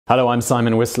Hello, I'm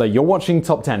Simon Whistler. You're watching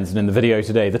TopTenz, and in the video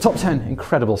today, the top 10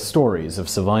 incredible stories of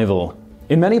survival.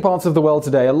 In many parts of the world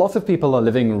today, a lot of people are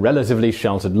living relatively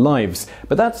sheltered lives,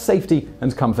 but that safety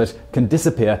and comfort can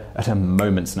disappear at a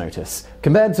moment's notice.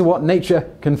 Compared to what nature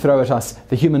can throw at us,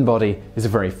 the human body is a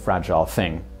very fragile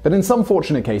thing. But in some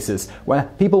fortunate cases, where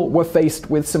people were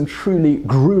faced with some truly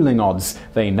grueling odds,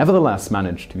 they nevertheless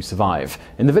managed to survive.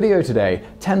 In the video today,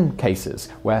 10 cases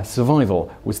where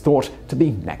survival was thought to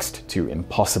be next to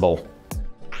impossible.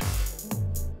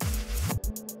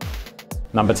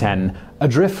 Number 10.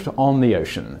 Adrift on the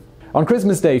ocean. On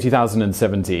Christmas Day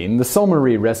 2017, the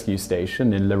Sainte-Marie rescue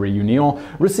station in La Réunion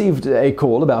received a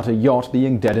call about a yacht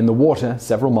being dead in the water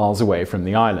several miles away from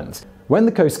the island. When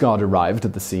the Coast Guard arrived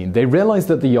at the scene, they realized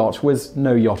that the yacht was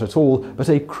no yacht at all, but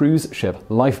a cruise ship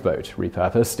lifeboat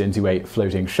repurposed into a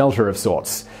floating shelter of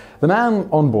sorts. The man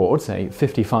on board, a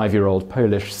 55-year-old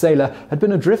Polish sailor, had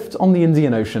been adrift on the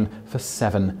Indian Ocean for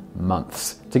 7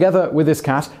 months. Together with his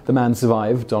cat, the man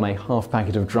survived on a half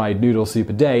packet of dried noodle soup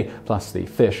a day, plus the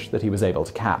fish that he was able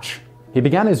to catch. He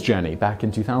began his journey back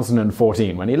in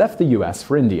 2014 when he left the US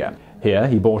for India. Here,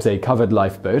 he bought a covered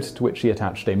lifeboat to which he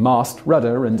attached a mast,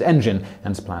 rudder, and engine,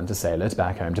 and planned to sail it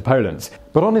back home to Poland.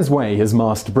 But on his way, his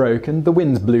mast broke and the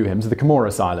wind blew him to the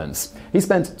Comoros Islands. He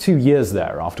spent 2 years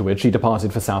there, after which he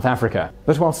departed for South Africa.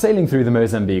 But while sailing through the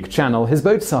Mozambique Channel, his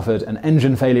boat suffered an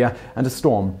engine failure and a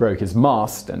storm broke his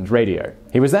mast and radio.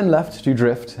 He was then left to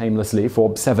drift aimlessly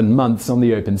for 7 months on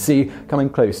the open sea, coming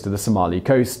close to the Somali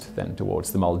coast, then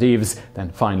towards the Maldives,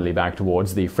 then finally back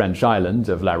towards the French island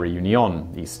of La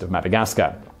Réunion, east of Madagascar.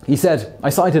 He said, "I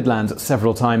sighted land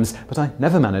several times, but I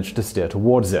never managed to steer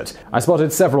towards it. I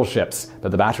spotted several ships,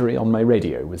 but the battery on my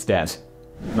radio was dead."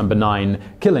 Number 9.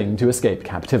 Killing to escape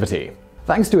captivity.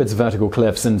 Thanks to its vertical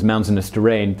cliffs and mountainous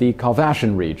terrain, the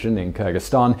Karvashin region in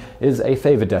Kyrgyzstan is a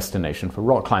favored destination for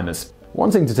rock climbers.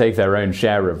 Wanting to take their own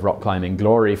share of rock climbing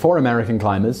glory, 4 American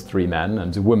climbers, 3 men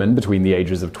and a woman between the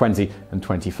ages of 20 and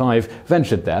 25,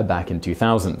 ventured there back in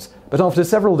 2000. But after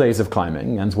several days of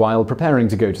climbing, and while preparing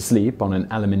to go to sleep on an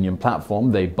aluminium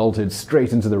platform they bolted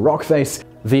straight into the rock face,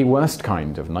 the worst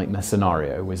kind of nightmare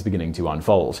scenario was beginning to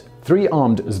unfold. 3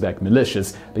 armed Uzbek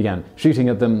militias began shooting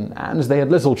at them, and they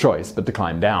had little choice but to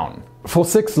climb down. For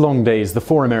 6 long days, the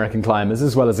 4 American climbers,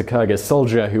 as well as a Kyrgyz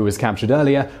soldier who was captured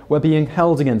earlier, were being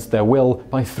held against their will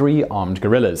by 3 armed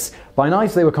guerrillas. By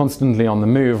night, they were constantly on the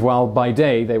move, while by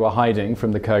day they were hiding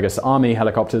from the Kyrgyz army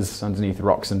helicopters underneath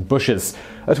rocks and bushes.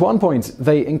 At one point,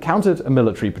 they encountered a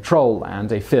military patrol,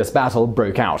 and a fierce battle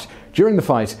broke out. During the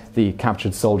fight, the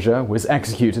captured soldier was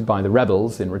executed by the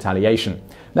rebels in retaliation.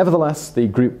 Nevertheless, the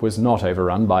group was not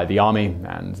overrun by the army,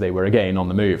 and they were again on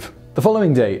the move. The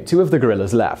following day, 2 of the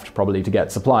guerrillas left, probably to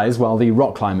get supplies, while the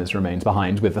rock climbers remained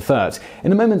behind with the 3rd.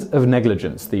 In a moment of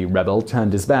negligence, the rebel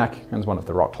turned his back, and one of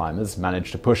the rock climbers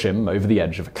managed to push him over the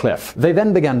edge of a cliff. They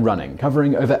then began running,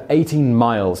 covering over 18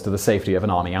 miles to the safety of an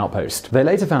army outpost. They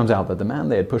later found out that the man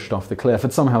they had pushed off the cliff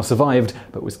had somehow survived,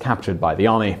 but was captured by the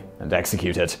army and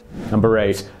executed. Number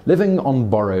 8. Living on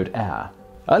borrowed air.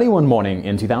 Early one morning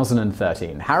in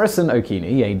 2013, Harrison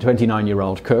Okini, a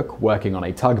 29-year-old cook working on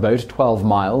a tugboat 12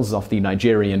 miles off the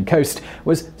Nigerian coast,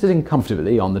 was sitting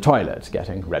comfortably on the toilet,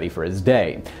 getting ready for his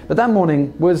day. But that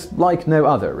morning was like no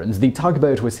other, and the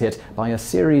tugboat was hit by a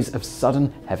series of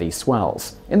sudden, heavy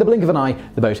swells. In the blink of an eye,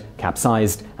 the boat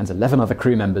capsized, and 11 other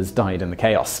crew members died in the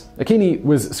chaos. Okini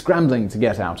was scrambling to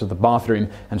get out of the bathroom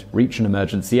and reach an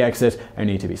emergency exit,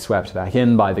 only to be swept back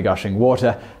in by the gushing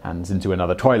water and into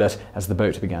another toilet as the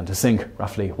boat began to sink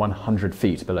roughly 100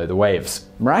 feet below the waves.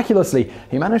 Miraculously,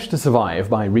 he managed to survive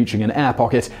by reaching an air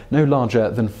pocket no larger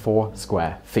than 4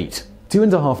 square feet.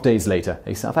 2.5 days later,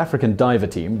 a South African diver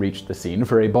team reached the scene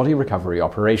for a body recovery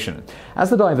operation.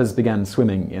 As the divers began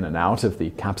swimming in and out of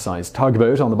the capsized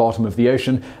tugboat on the bottom of the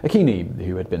ocean, Okini,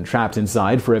 who had been trapped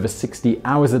inside for over 60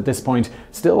 hours at this point,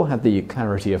 still had the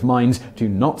clarity of mind to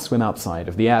not swim outside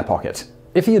of the air pocket.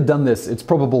 If he had done this, it's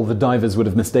probable the divers would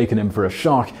have mistaken him for a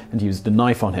shark and used a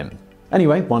knife on him.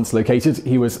 Anyway, once located,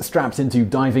 he was strapped into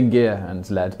diving gear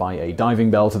and led by a diving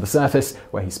bell to the surface,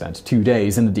 where he spent 2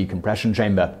 days in the decompression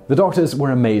chamber. The doctors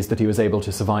were amazed that he was able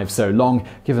to survive so long,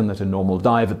 given that a normal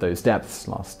dive at those depths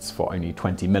lasts for only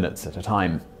 20 minutes at a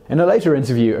time. In a later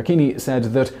interview, Okini said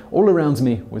that all around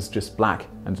me was just black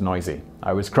and noisy.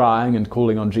 I was crying and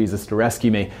calling on Jesus to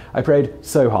rescue me. I prayed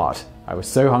so hard. I was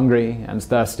so hungry and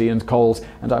thirsty and cold,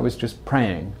 and I was just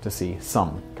praying to see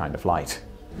some kind of light.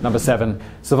 Number 7.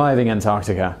 Surviving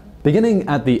Antarctica. Beginning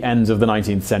at the end of the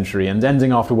 19th century and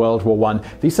ending after World War I,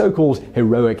 the so-called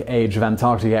heroic age of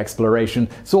Antarctic exploration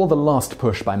saw the last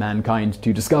push by mankind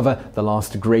to discover the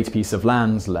last great piece of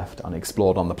land left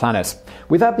unexplored on the planet.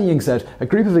 With that being said, a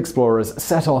group of explorers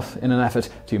set off in an effort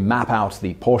to map out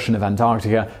the portion of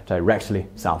Antarctica directly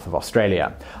south of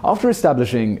Australia. After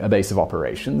establishing a base of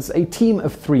operations, a team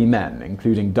of 3 men,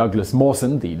 including Douglas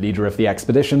Mawson, the leader of the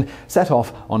expedition, set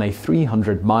off on a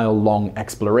 300-mile-long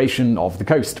exploration of the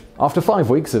coast. After 5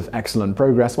 weeks of excellent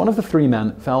progress, one of the 3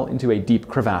 men fell into a deep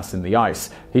crevasse in the ice.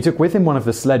 He took with him one of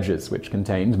the sledges, which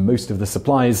contained most of the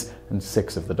supplies and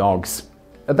 6 of the dogs.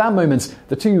 At that moment,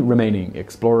 the 2 remaining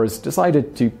explorers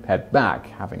decided to head back,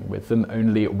 having with them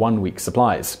only 1 week's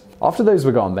supplies. After those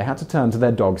were gone, they had to turn to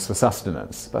their dogs for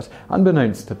sustenance, but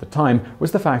unbeknownst at the time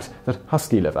was the fact that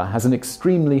husky liver has an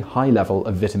extremely high level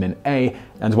of vitamin A,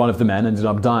 and one of the men ended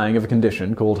up dying of a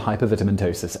condition called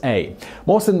hypervitaminosis A.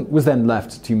 Mawson was then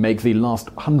left to make the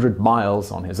last 100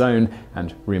 miles on his own,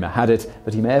 and rumor had it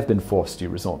that he may have been forced to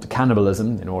resort to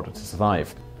cannibalism in order to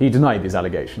survive. He denied these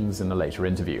allegations in a later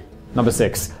interview. Number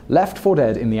 6. Left for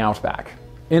dead in the Outback.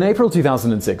 In April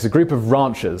 2006, a group of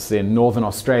ranchers in northern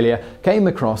Australia came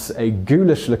across a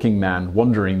ghoulish-looking man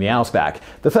wandering the outback.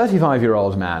 The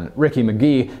 35-year-old man, Ricky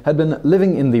McGee, had been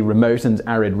living in the remote and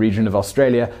arid region of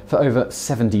Australia for over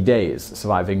 70 days,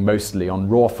 surviving mostly on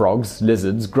raw frogs,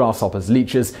 lizards, grasshoppers,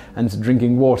 leeches, and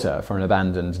drinking water from an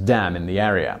abandoned dam in the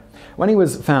area. When he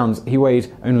was found, he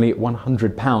weighed only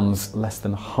 100 pounds, less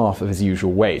than half of his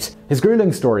usual weight. His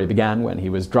grueling story began when he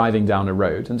was driving down a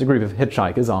road and a group of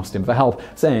hitchhikers asked him for help,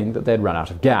 saying that they'd run out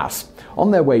of gas.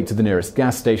 On their way to the nearest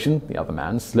gas station, the other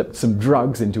man slipped some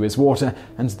drugs into his water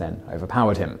and then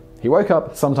overpowered him. He woke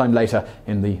up sometime later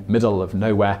in the middle of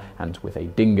nowhere and with a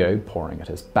dingo pawing at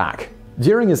his back.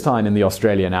 During his time in the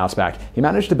Australian outback, he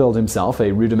managed to build himself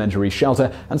a rudimentary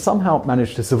shelter and somehow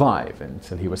managed to survive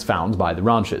until he was found by the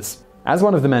ranchers. As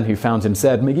one of the men who found him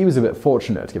said, McGee was a bit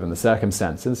fortunate given the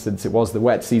circumstances, since it was the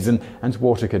wet season and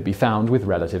water could be found with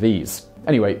relative ease.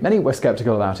 Anyway, many were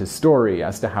skeptical about his story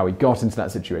as to how he got into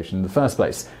that situation in the first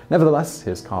place. Nevertheless,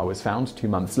 his car was found 2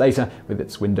 months later with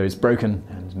its windows broken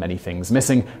and many things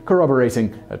missing,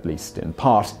 corroborating, at least in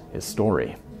part, his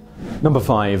story. Number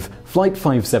 5. Flight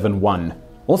 571.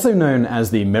 Also known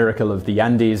as the Miracle of the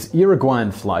Andes,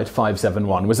 Uruguayan Flight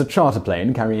 571 was a charter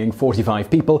plane carrying 45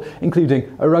 people,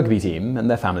 including a rugby team and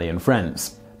their family and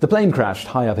friends. The plane crashed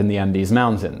high up in the Andes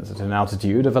Mountains at an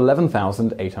altitude of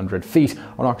 11,800 feet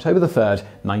on October 3,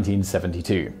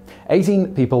 1972.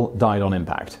 18 people died on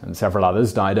impact, and several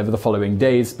others died over the following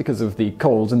days because of the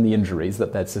cold and the injuries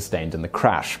that they'd sustained in the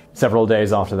crash. Several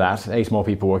days after that, 8 more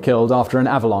people were killed after an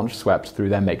avalanche swept through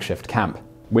their makeshift camp.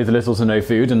 With little to no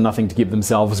food and nothing to keep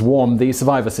themselves warm, the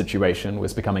survivor situation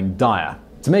was becoming dire.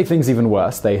 To make things even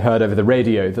worse, they heard over the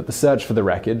radio that the search for the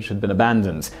wreckage had been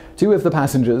abandoned. 2 of the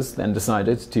passengers then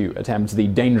decided to attempt the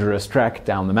dangerous trek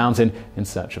down the mountain in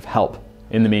search of help.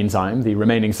 In the meantime, the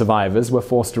remaining survivors were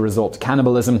forced to resort to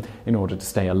cannibalism in order to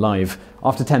stay alive.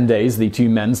 After 10 days, the 2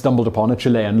 men stumbled upon a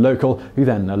Chilean local who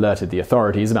then alerted the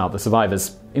authorities about the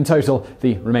survivors. In total,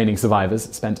 the remaining survivors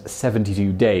spent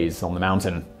 72 days on the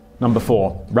mountain. Number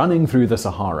 4. Running through the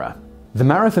Sahara. The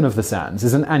Marathon of the Sands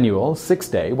is an annual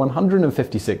 6-day,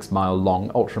 156-mile-long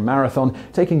ultramarathon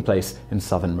taking place in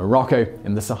southern Morocco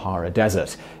in the Sahara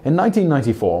Desert. In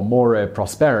 1994, Mauro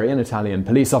Prosperi, an Italian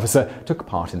police officer, took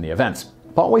part in the event.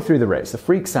 Partway through the race, a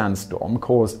freak sandstorm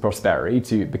caused Prosperi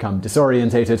to become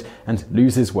disorientated and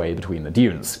lose his way between the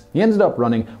dunes. He ended up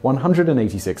running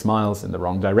 186 miles in the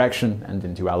wrong direction and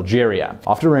into Algeria.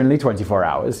 After only 24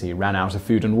 hours, he ran out of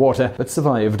food and water, but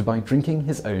survived by drinking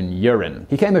his own urine.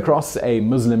 He came across a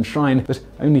Muslim shrine, but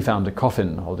only found a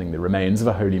coffin holding the remains of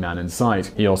a holy man inside.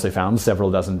 He also found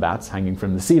several dozen bats hanging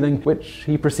from the ceiling, which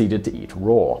he proceeded to eat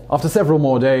raw. After several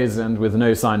more days, and with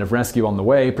no sign of rescue on the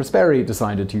way, Prosperi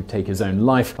decided to take his own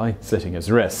life by slitting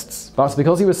his wrists. But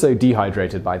because he was so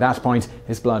dehydrated by that point,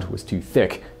 his blood was too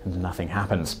thick and nothing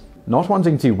happened. Not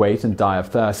wanting to wait and die of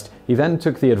thirst, he then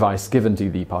took the advice given to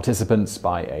the participants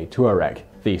by a Tuareg,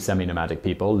 the semi-nomadic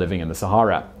people living in the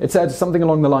Sahara. It said something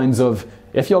along the lines of,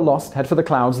 "If you're lost, head for the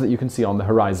clouds that you can see on the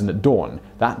horizon at dawn.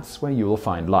 That's where you will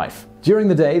find life. During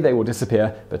the day they will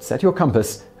disappear, but set your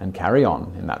compass and carry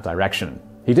on in that direction."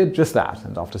 He did just that,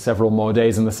 and after several more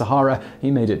days in the Sahara, he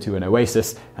made it to an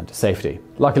oasis and to safety.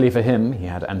 Luckily for him, he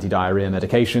had anti-diarrhea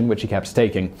medication, which he kept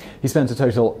taking. He spent a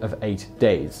total of 8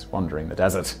 days wandering the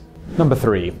desert. Number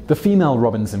 3. The female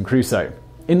Robinson Crusoe.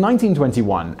 In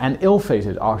 1921, an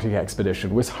ill-fated Arctic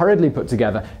expedition was hurriedly put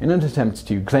together in an attempt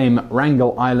to claim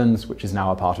Wrangel Island, which is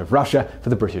now a part of Russia,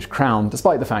 for the British Crown,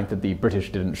 despite the fact that the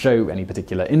British didn't show any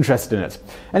particular interest in it.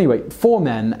 Anyway, 4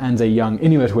 men and a young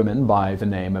Inuit woman by the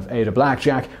name of Ada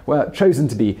Blackjack were chosen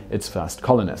to be its first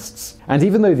colonists. And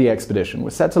even though the expedition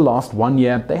was set to last 1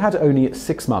 year, they had only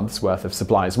 6 months' worth of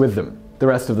supplies with them. The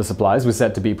rest of the supplies was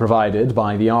said to be provided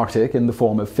by the Arctic in the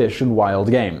form of fish and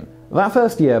wild game. That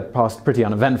first year passed pretty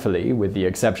uneventfully, with the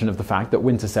exception of the fact that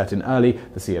winter set in early,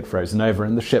 the sea had frozen over,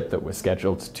 and the ship that was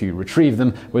scheduled to retrieve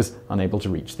them was unable to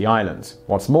reach the island.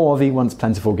 What's more, the once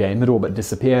plentiful game had all but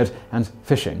disappeared, and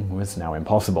fishing was now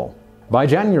impossible. By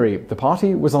January, the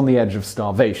party was on the edge of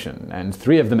starvation, and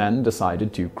 3 of the men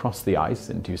decided to cross the ice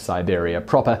into Siberia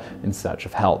proper in search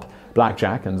of help.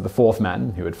 Blackjack and the 4th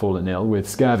man, who had fallen ill with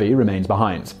scurvy, remained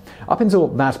behind. Up until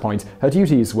that point, her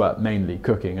duties were mainly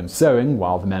cooking and sewing,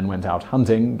 while the men went out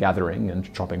hunting, gathering,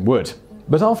 and chopping wood.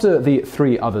 But after the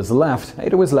 3 others left,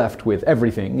 Ada was left with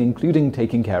everything, including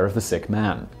taking care of the sick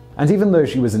man. And even though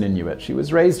she was an Inuit, she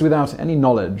was raised without any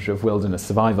knowledge of wilderness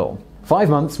survival. 5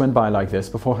 months went by like this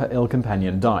before her ill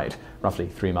companion died. Roughly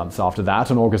 3 months after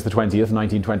that, on August 20th,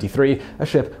 1923, a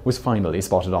ship was finally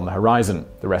spotted on the horizon.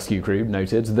 The rescue crew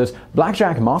noted that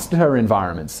Blackjack mastered her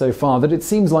environment so far that it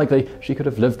seems likely she could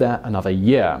have lived there another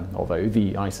year, although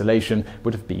the isolation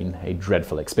would have been a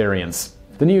dreadful experience.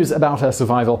 The news about her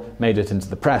survival made it into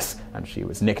the press, and she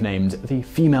was nicknamed the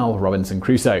female Robinson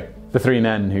Crusoe. The 3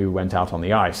 men who went out on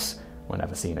the ice were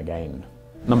never seen again.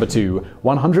 Number 2.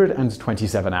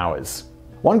 127 hours.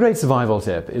 One great survival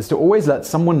tip is to always let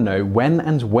someone know when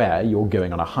and where you're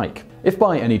going on a hike. If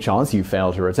by any chance you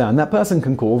fail to return, that person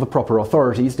can call the proper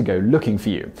authorities to go looking for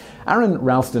you. Aaron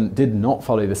Ralston did not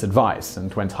follow this advice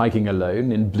and went hiking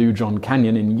alone in Blue John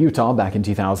Canyon in Utah back in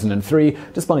 2003,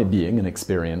 despite being an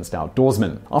experienced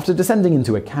outdoorsman. After descending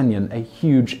into a canyon, a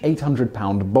huge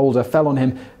 800-pound boulder fell on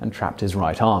him and trapped his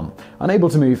right arm. Unable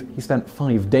to move, he spent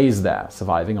 5 days there,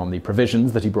 surviving on the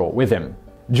provisions that he brought with him.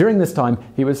 During this time,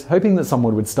 he was hoping that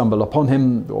someone would stumble upon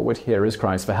him or would hear his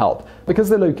cries for help. Because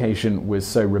the location was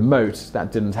so remote,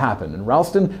 that didn't happen, and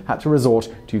Ralston had to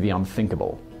resort to the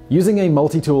unthinkable. Using a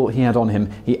multi-tool he had on him,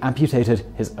 he amputated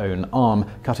his own arm,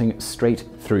 cutting straight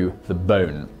through the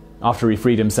bone. After he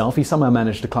freed himself, he somehow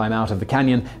managed to climb out of the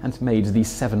canyon and made the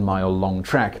 7-mile-long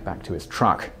trek back to his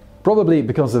truck. Probably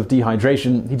because of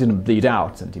dehydration, he didn't bleed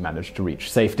out and he managed to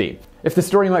reach safety. If this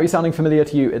story might be sounding familiar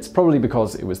to you, it's probably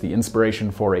because it was the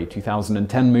inspiration for a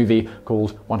 2010 movie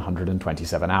called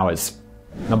 127 Hours.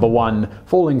 Number 1.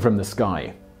 Falling from the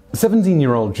sky.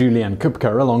 17-year-old Julianne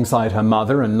Kupka, alongside her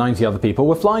mother and 90 other people,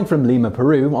 were flying from Lima,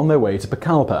 Peru on their way to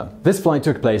Pucallpa. This flight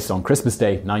took place on Christmas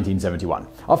Day, 1971.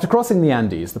 After crossing the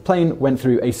Andes, the plane went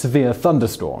through a severe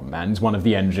thunderstorm, and one of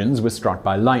the engines was struck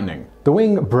by lightning. The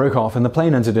wing broke off and the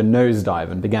plane entered a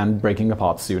nosedive and began breaking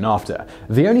apart soon after.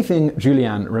 The only thing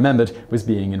Julianne remembered was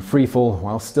being in freefall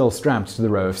while still strapped to the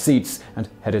row of seats and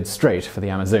headed straight for the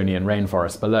Amazonian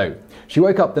rainforest below. She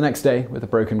woke up the next day with a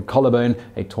broken collarbone,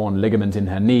 a torn ligament in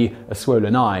her knee, a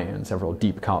swollen eye, and several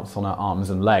deep cuts on her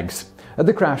arms and legs. At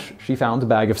the crash, she found a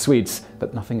bag of sweets,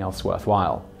 but nothing else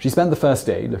worthwhile. She spent the first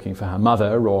day looking for her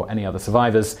mother or any other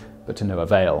survivors, but to no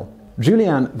avail.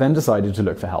 Julianne then decided to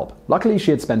look for help. Luckily,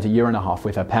 she had spent a year and a half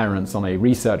with her parents on a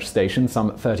research station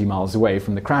some 30 miles away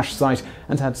from the crash site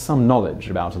and had some knowledge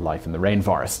about a life in the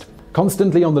rainforest.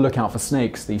 Constantly on the lookout for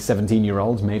snakes, the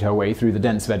 17-year-old made her way through the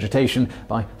dense vegetation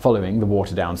by following the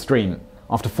water downstream.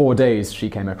 After 4 days, she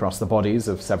came across the bodies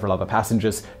of several other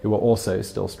passengers who were also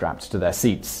still strapped to their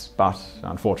seats, but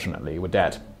unfortunately were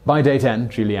dead. By day 10,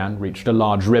 Julianne reached a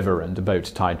large river and a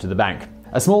boat tied to the bank.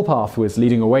 A small path was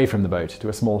leading away from the boat to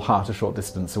a small hut a short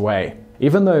distance away.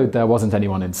 Even though there wasn't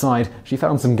anyone inside, she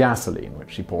found some gasoline,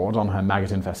 which she poured on her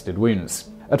maggot-infested wounds.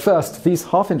 At first, these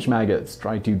half-inch maggots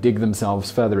tried to dig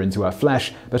themselves further into her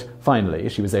flesh, but finally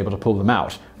she was able to pull them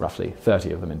out, roughly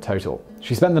 30 of them in total.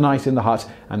 She spent the night in the hut,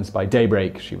 and by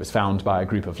daybreak she was found by a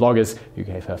group of loggers who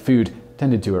gave her food,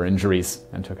 tended to her injuries,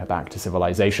 and took her back to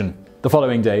civilization. The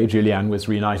following day, Julianne was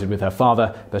reunited with her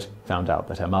father, but found out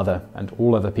that her mother and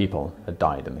all other people had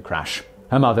died in the crash.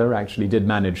 Her mother actually did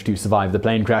manage to survive the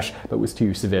plane crash, but was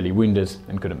too severely wounded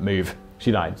and couldn't move.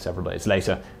 She died several days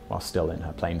later, while still in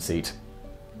her plane seat.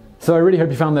 So I really hope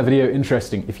you found that video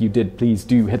interesting. If you did, please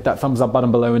do hit that thumbs up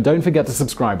button below and don't forget to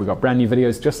subscribe. We've got brand new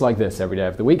videos just like this every day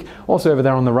of the week. Also over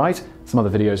there on the right, some other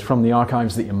videos from the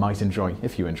archives that you might enjoy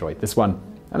if you enjoyed this one.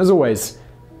 And as always,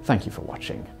 thank you for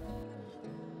watching.